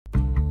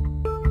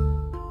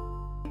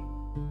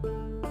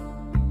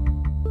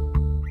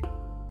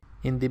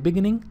In the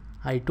beginning,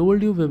 I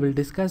told you we will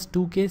discuss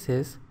two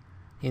cases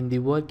in the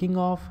working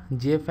of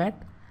JFET,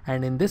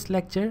 and in this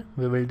lecture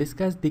we will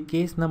discuss the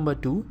case number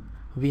 2.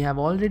 We have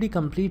already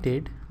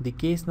completed the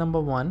case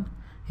number 1.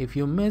 If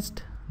you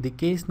missed the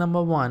case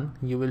number 1,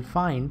 you will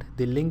find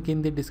the link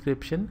in the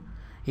description.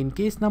 In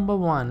case number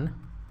 1,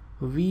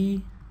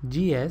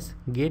 VGS,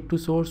 gate to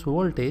source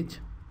voltage,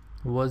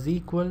 was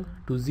equal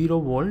to 0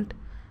 volt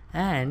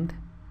and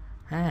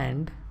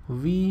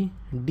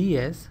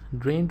VDS,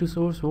 drain to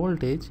source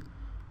voltage,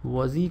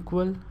 was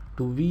equal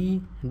to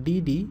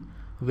VDD,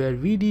 where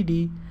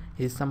VDD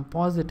is some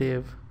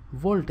positive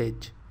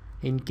voltage.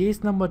 In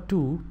case number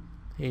 2,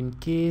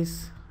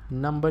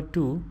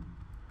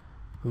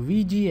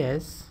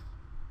 VGS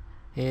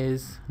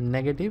is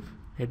negative,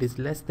 it is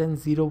less than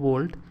 0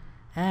 volt,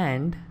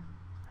 and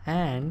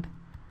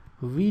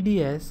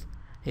VDS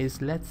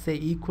is, let's say,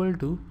 equal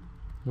to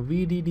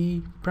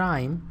VDD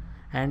prime,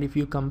 and if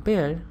you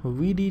compare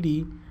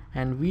VDD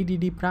and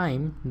VDD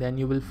prime, then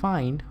you will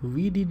find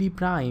VDD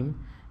prime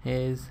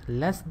is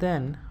less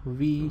than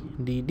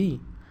VDD.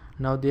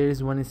 Now there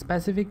is one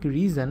specific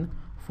reason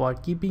for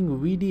keeping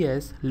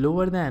VDS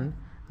lower than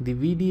the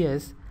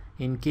VDS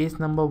in case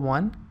number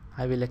 1.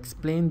 I will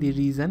explain the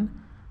reason.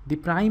 The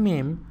prime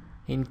aim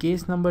in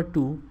case number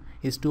 2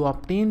 is to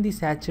obtain the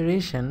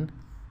saturation,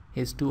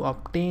 the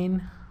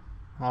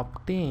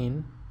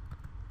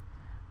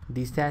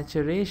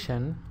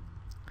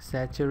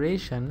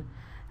saturation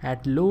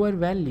at lower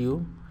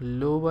value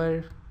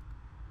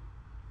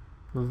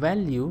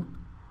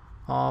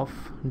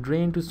of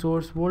drain to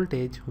source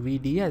voltage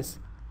VDS.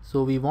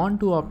 So we want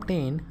to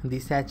obtain the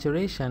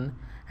saturation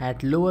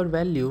at lower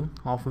value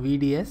of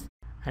VDS,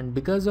 and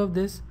because of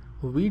this,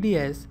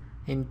 VDS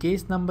in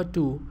case number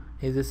 2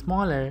 is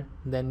smaller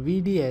than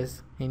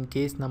VDS in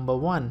case number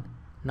 1.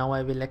 Now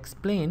I will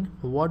explain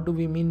what do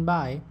we mean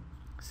by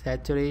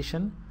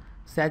saturation.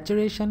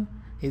 Saturation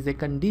is a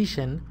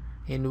condition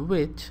in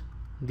which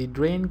the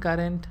drain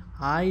current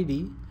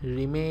ID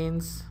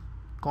remains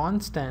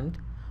constant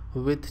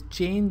with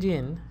change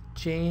in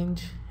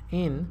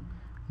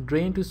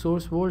drain to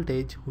source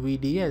voltage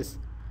VDS.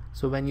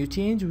 So when you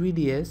change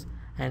VDS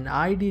and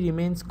ID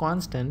remains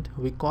constant,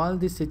 we call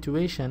this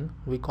condition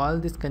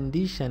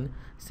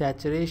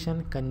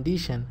saturation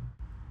condition.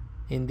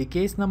 In the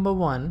case number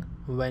 1,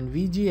 when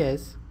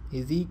VGS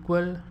is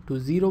equal to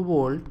 0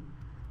 volt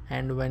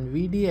and when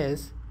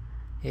VDS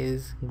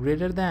is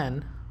greater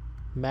than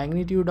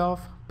magnitude of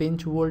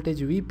pinch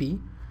voltage VP,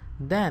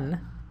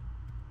 then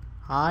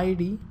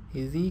ID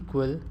is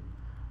equal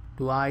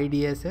to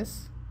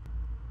IDSS.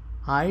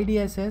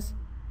 IDSS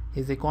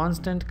is a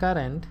constant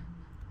current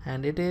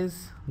and it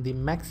is the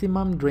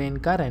maximum drain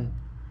current.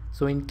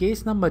 So in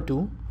case number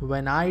 2,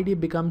 when ID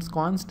becomes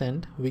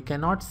constant, we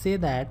cannot say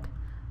that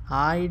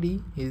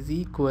ID is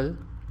equal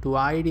to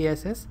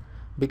IDSS,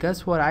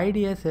 because for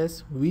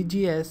IDSS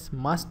VGS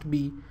must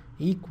be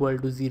equal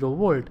to 0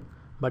 volt.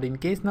 But in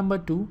case number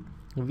 2,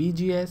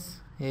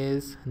 VGS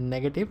is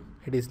negative,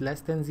 it is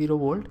less than 0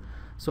 volt,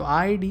 so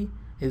ID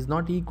is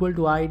not equal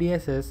to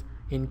IDSS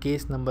in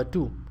case number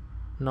 2.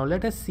 Now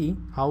let us see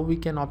how we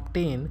can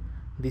obtain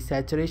the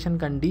saturation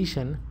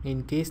condition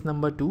in case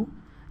number 2.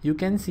 You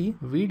can see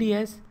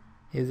VDS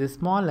is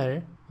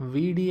smaller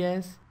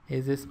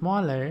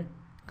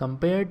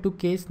compared to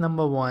case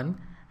number 1,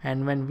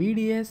 and when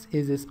VDS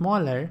is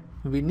smaller,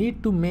 we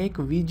need to make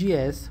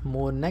VGS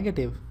more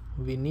negative.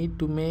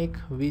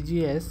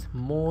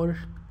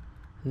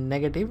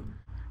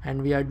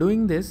 And we are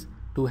doing this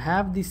to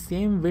have the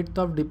same width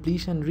of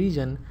depletion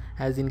region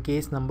as in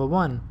case number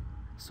 1.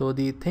 So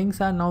the things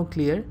are now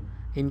clear.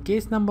 In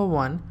case number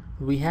 1,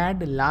 we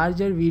had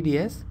larger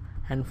VDS,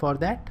 and for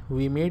that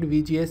we made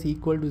VGS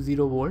equal to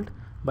 0 volt,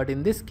 but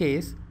in this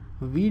case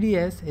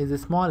VDS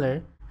is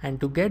smaller, and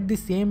to get the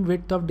same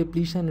width of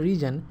depletion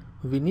region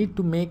we need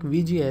to make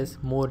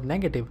VGS more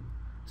negative.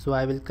 So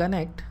I will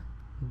connect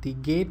the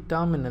gate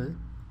terminal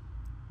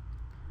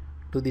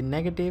to the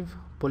negative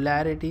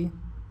polarity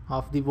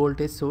of the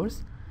voltage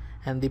source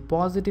and the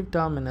positive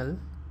terminal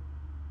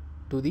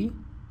to the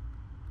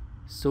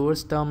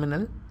source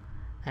terminal,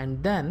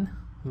 and then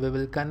we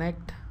will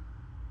connect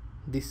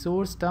the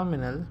source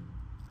terminal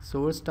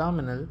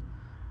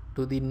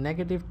to the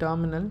negative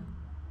terminal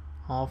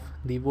of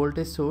the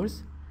voltage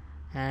source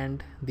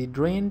and the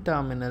drain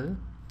terminal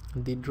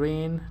to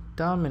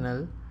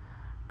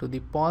the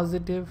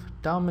positive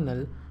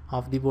terminal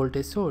of the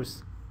voltage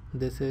source.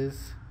 This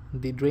is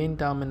the drain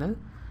terminal,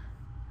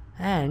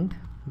 and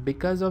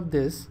because of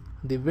this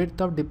the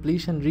width of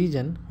depletion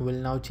region will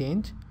now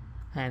change,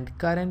 and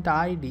current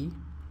ID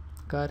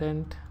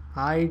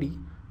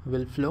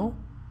will flow.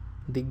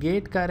 The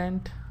gate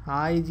current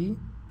IG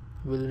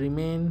will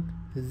remain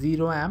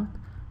 0 amp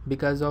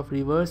because of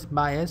reverse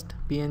biased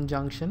PN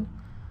junction.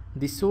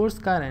 The source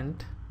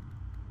current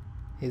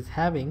is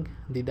having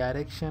the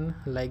direction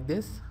like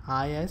this.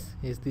 IS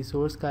is the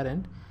source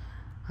current.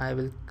 I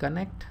will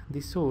connect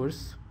the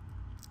source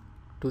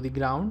to the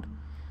ground.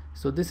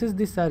 So this is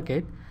the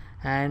circuit,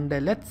 and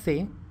let's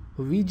say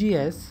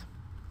VGS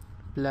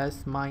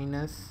plus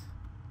minus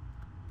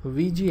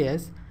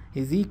VGS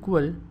is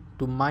equal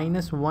to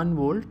 -1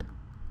 volt.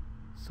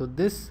 So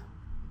this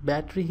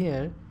battery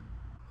here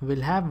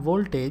will have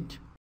voltage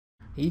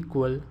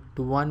equal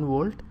to 1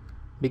 volt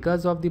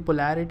because of the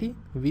polarity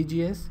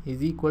VGS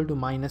is equal to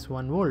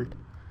 -1 volt.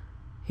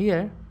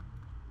 Here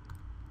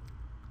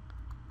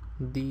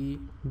the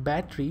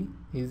battery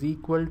is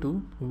equal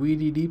to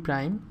VDD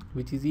prime,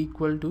 which is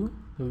equal to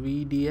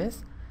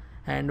VDS,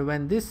 and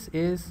when this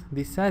is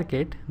the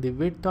circuit, the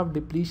width of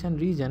depletion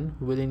region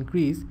will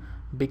increase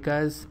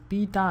because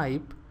P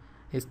type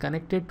is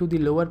connected to the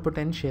lower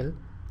potential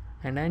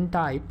and N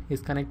type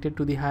is connected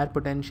to the higher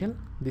potential.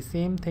 The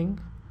same thing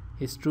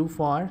is true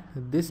for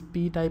this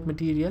P type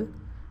material.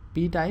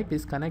 P type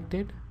is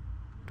connected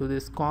to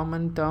this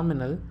common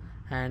terminal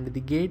and the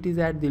gate is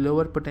at the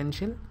lower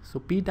potential, so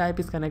P type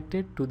is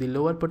connected to the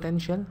lower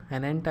potential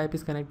and N type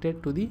is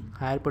connected to the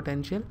higher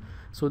potential.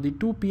 So the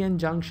two PN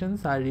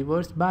junctions are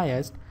reverse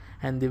biased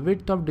and the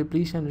width of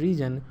depletion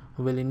region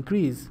will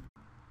increase.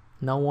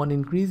 Now on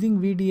increasing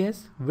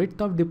VDS,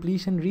 width of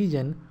depletion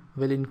region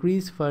will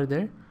increase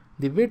further.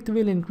 The width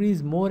will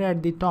increase more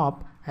at the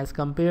top as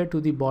compared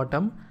to the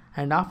bottom,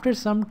 and after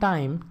some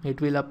time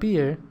it will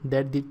appear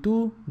that the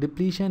two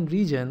depletion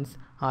regions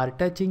are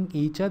touching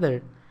each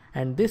other,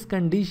 and this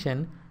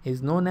condition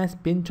is known as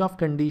pinch-off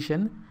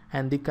condition,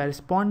 and the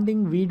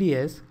corresponding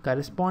VDS,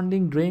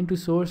 corresponding drain to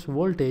source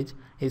voltage,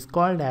 is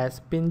called as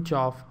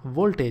pinch-off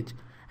voltage.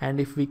 And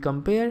if we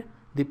compare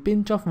the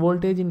pinch-off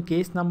voltage in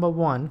case number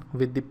 1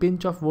 with the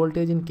pinch-off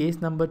voltage in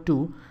case number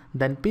 2,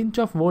 then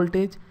pinch-off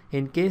voltage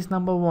in case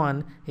number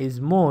 1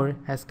 is more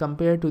as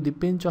compared to the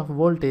pinch-off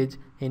voltage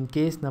in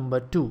case number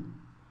 2.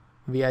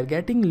 We are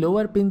getting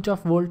lower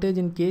pinch-off voltage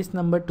in case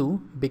number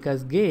 2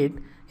 because gate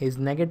is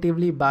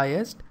negatively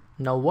biased.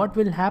 Now what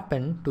will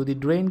happen to the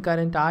drain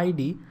current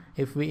ID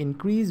if we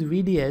increase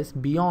VDS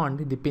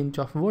beyond the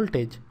pinch-off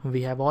voltage?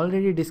 We have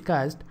already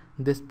discussed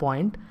this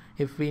point.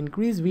 If we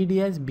increase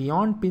VDS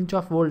beyond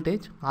pinch-off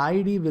voltage,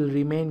 ID will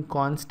remain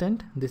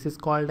constant. This is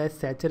called as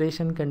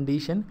saturation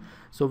condition.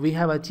 So we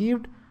have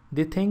achieved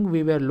the thing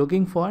we were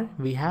looking for.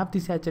 We have the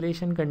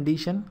saturation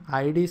condition,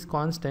 ID is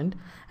constant,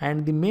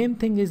 and the main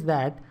thing is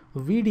that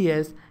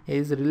VDS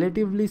is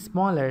relatively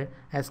smaller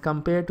as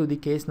compared to the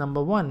case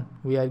number 1.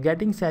 We are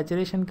getting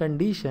saturation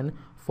condition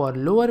for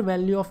lower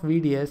value of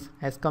VDS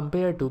as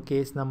compared to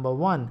case number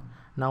 1.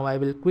 Now I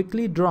will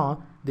quickly draw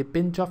the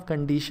pinch-off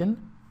condition,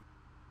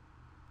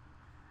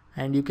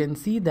 and you can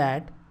see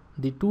that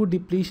the two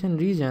depletion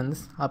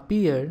regions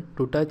appear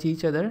to touch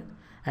each other,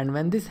 and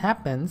when this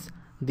happens,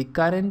 the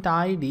current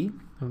ID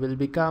will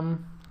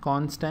become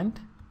constant.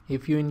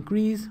 If you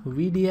increase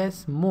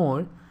VDS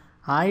more,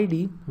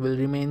 ID will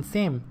remain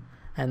same,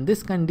 and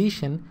this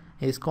condition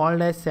is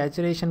called as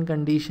saturation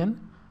condition.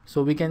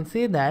 So we can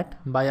say that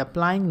by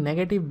applying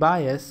negative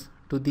bias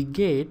to the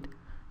gate,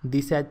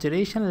 the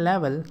saturation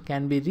level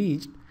can be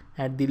reached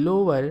at the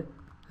lower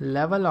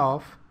level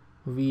of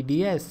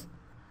VDS.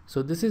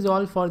 So this is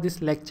all for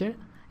this lecture.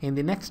 In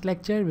the next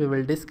lecture we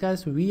will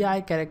discuss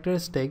VI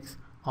characteristics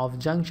of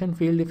junction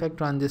field effect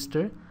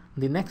transistor.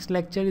 The next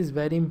lecture is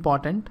very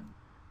important.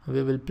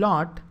 We will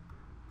plot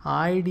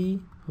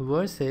ID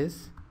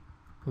versus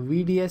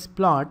VDS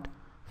plot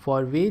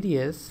for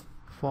various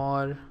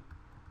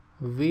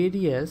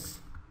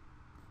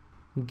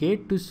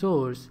gate to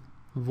source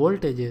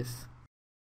voltages.